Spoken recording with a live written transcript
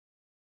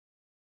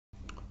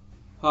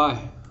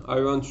Hi,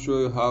 I want to show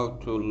you how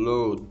to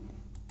load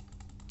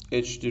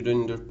HD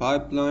render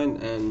pipeline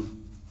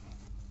and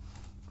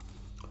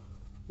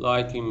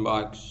lighting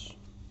box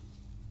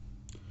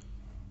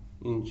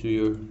into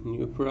your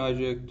new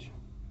project.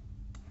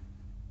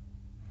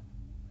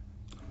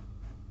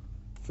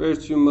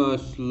 First, you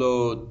must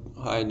load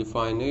high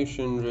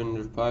definition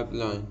render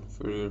pipeline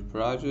for your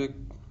project.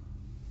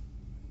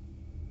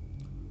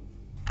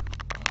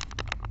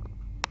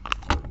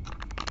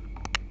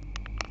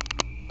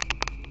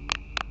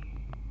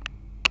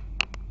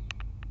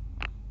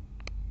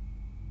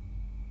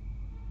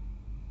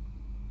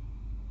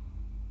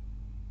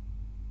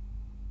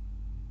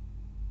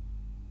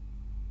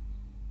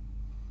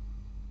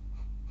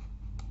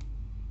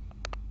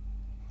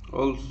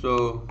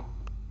 Also,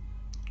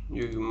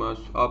 you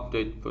must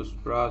update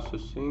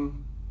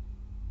post-processing.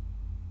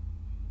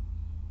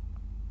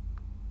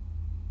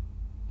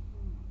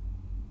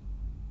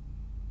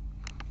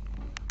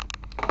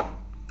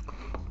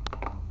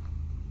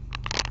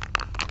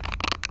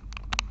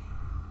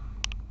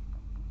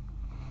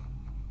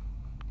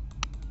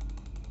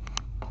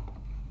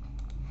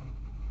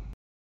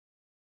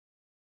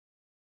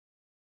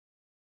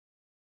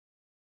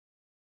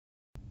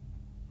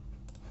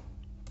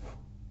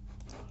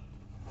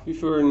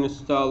 Before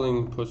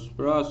installing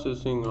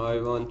post-processing,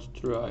 I want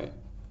to try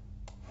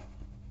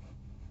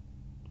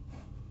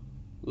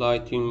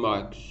lighting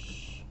box.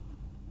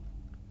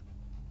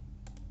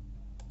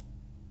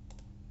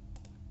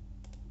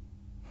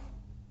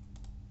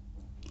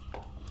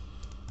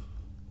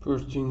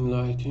 Porting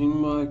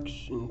lighting box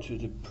into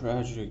the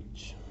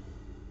project.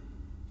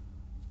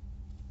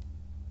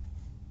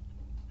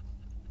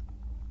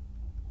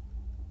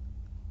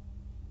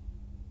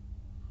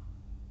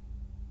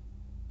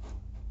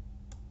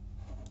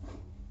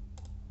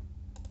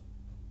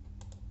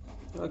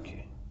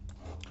 Okay,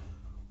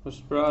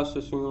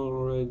 post-processing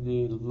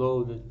already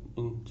loaded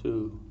in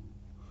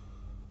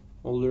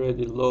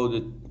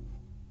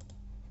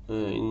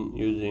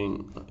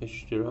using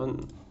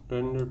HDRP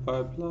render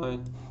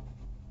pipeline.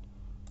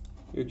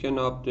 You can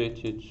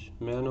update it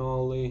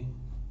manually.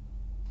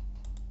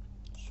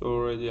 It's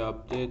already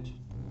updated.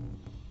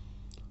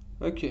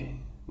 Okay,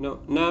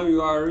 now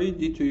you are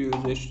ready to use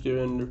HD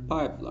render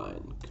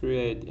pipeline.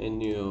 Create a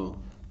new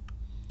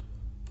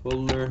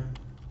folder.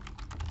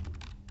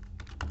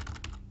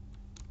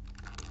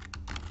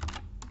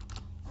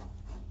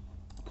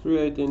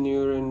 Create a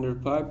new render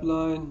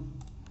pipeline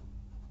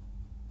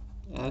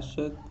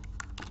asset.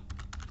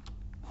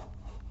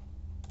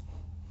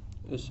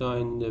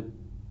 Assign the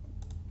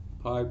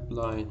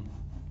pipeline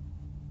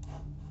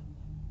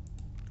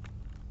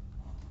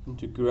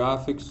into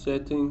graphics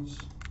settings.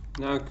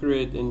 Now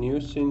create a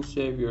new scene,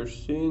 save your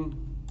scene.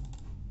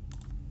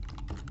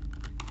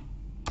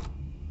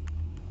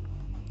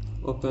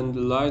 Open the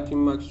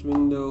lighting box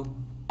window.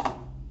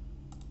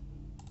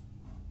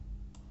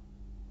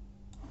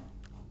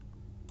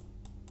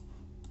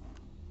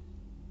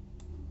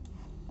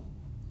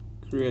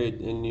 Create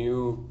a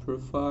new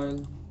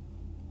profile.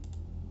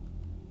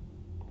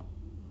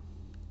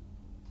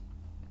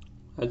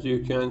 As you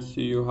can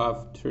see, you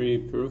have 3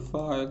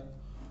 profiles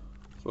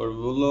for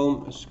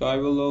volume, sky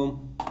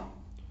volume,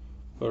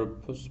 for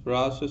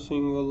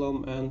post-processing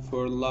volume, and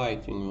for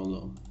lighting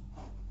volume.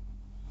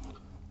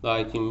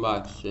 Lighting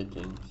box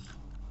settings.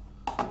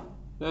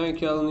 Now you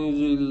can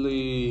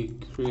easily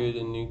create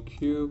a new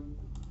cube.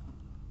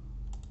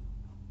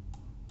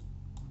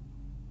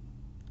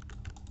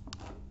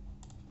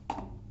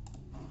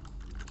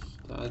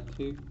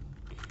 Static.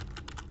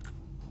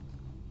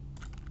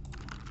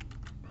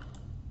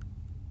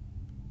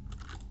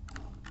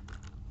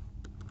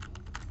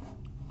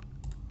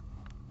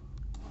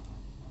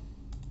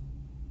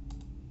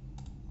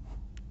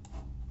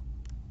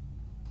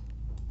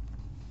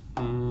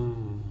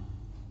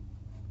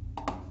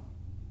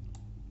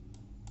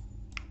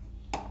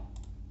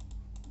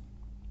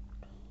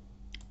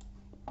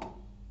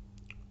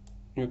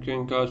 You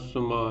can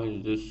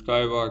customize the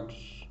skybox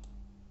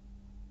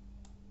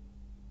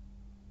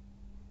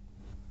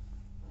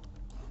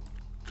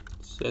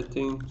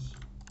settings.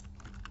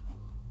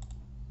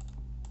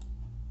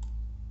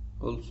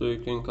 Also, you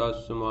can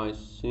customize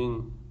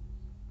scene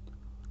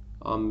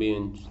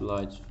ambient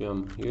lights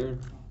from here.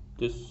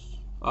 This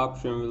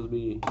option will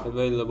be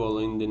available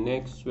in the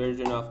next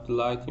version of the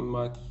lighting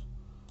box.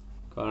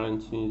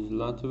 Currently is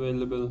not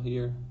available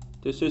here.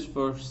 This is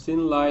for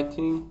scene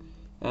lighting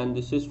and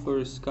this is for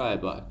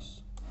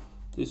skybox.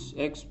 This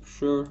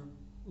exposure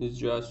is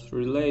just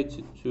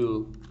related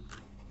to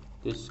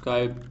the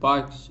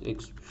skybox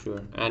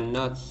exposure and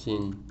not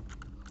scene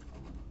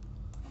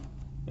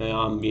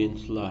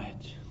ambient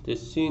light. The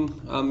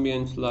scene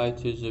ambient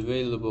light is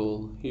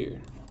available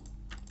here.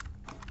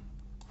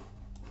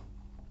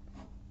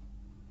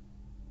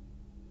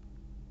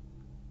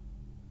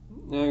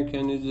 Now you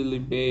can easily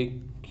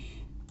bake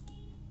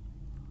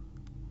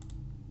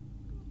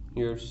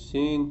your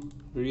scene,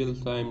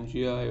 real-time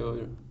GI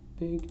or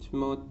baked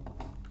mode.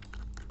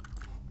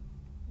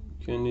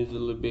 You can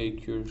easily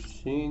bake your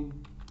scene.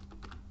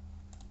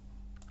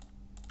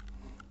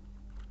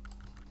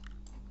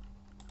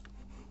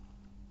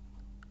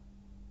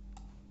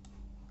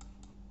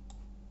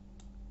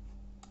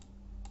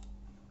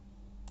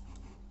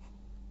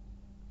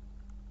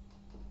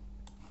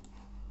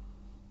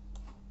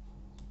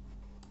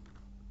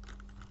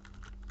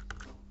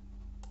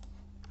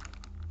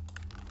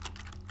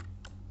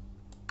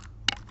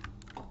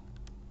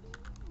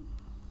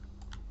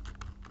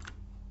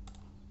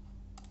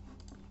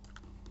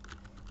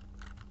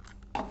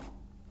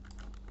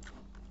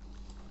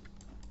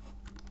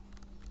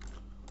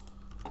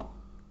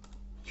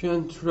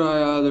 Can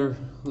try other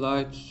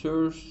light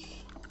source.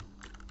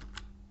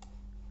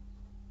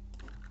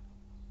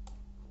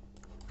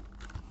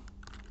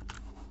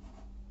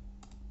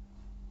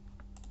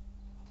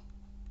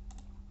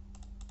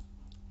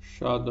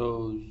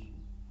 Shadows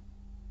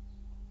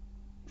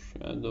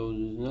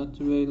is not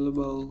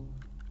available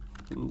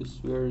in this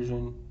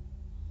version.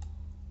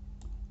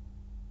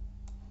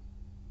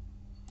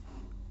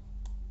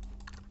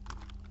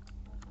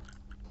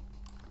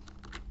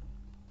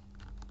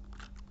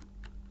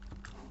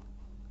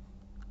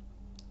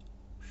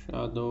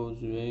 Shadows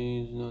way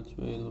is not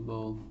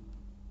available.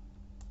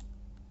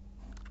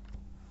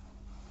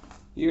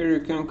 Here you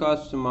can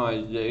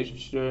customize the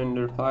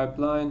HDRP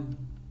pipeline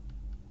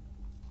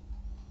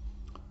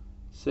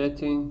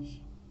settings.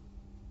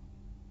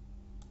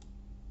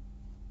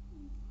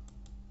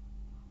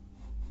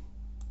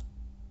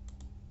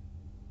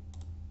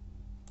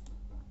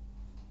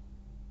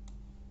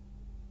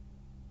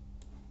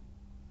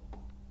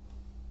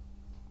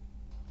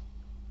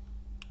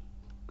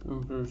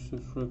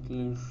 Compressive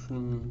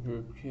regulation,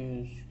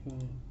 broadcast,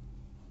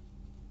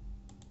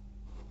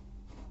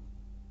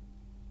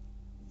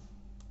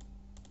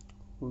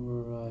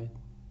 override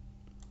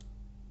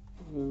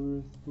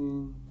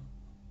everything.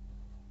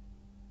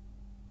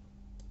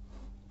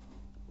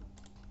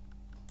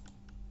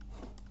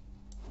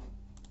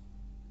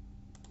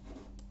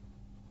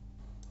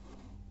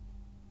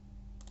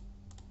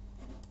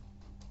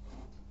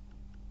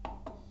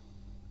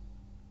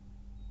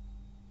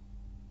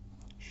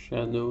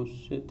 Shadow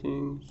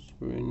settings,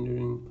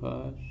 rendering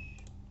path,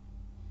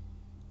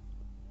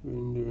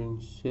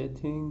 rendering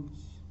settings.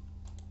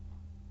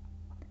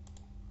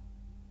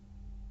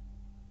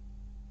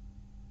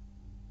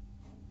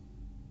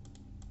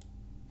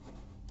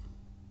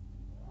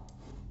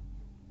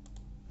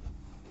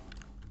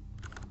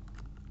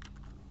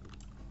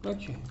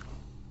 Okay.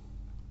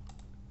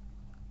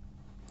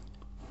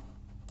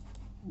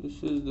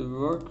 This is the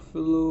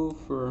workflow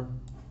for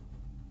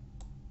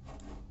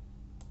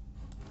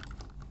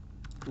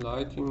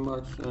lighting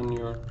box on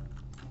your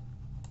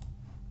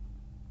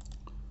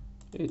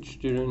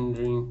HD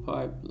rendering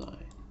pipeline.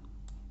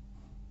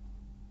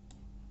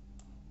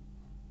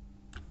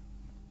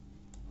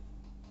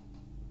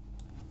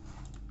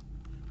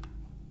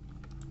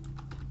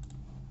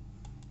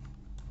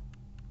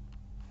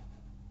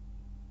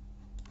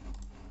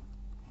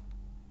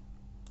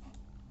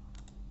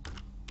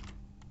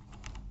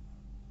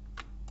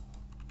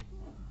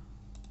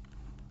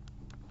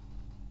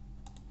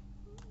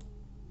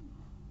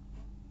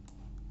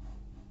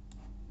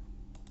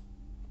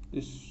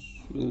 This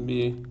will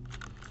be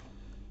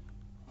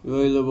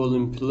available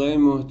in play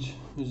mode,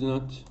 is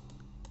not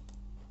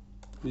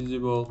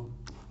visible.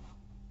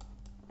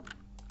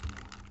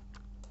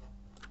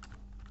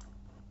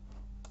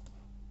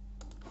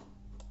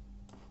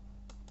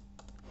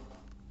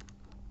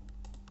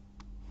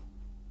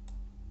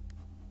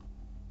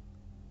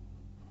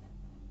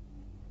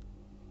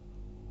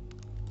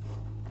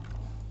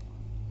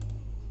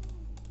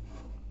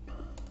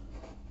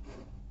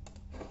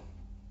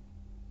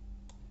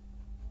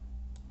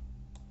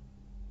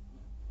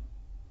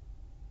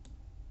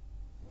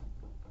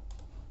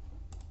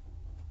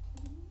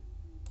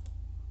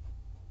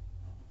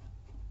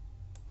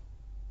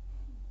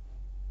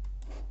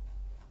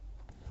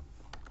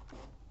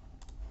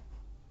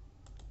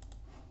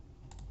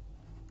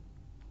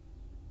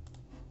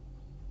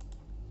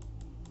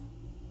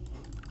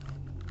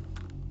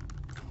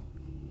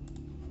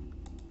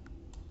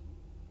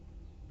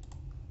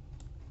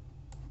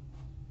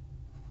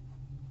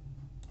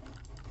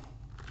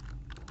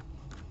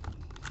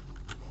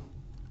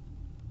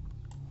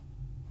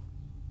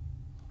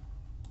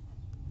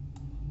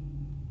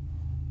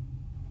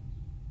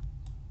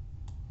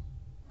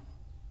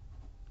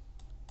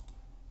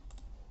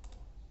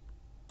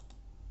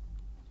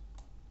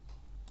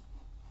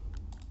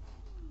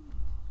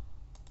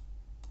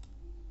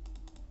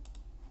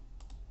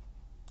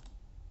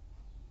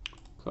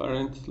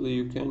 Currently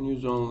you can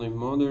use only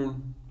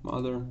modern.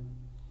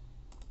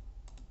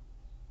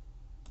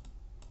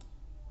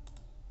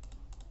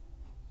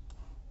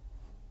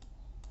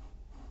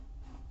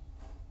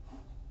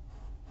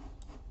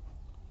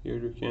 Here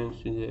you can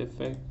see the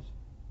effect.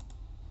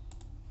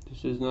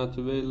 This is not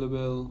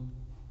available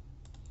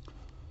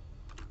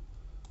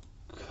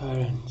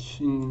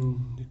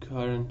in the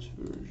current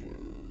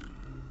version.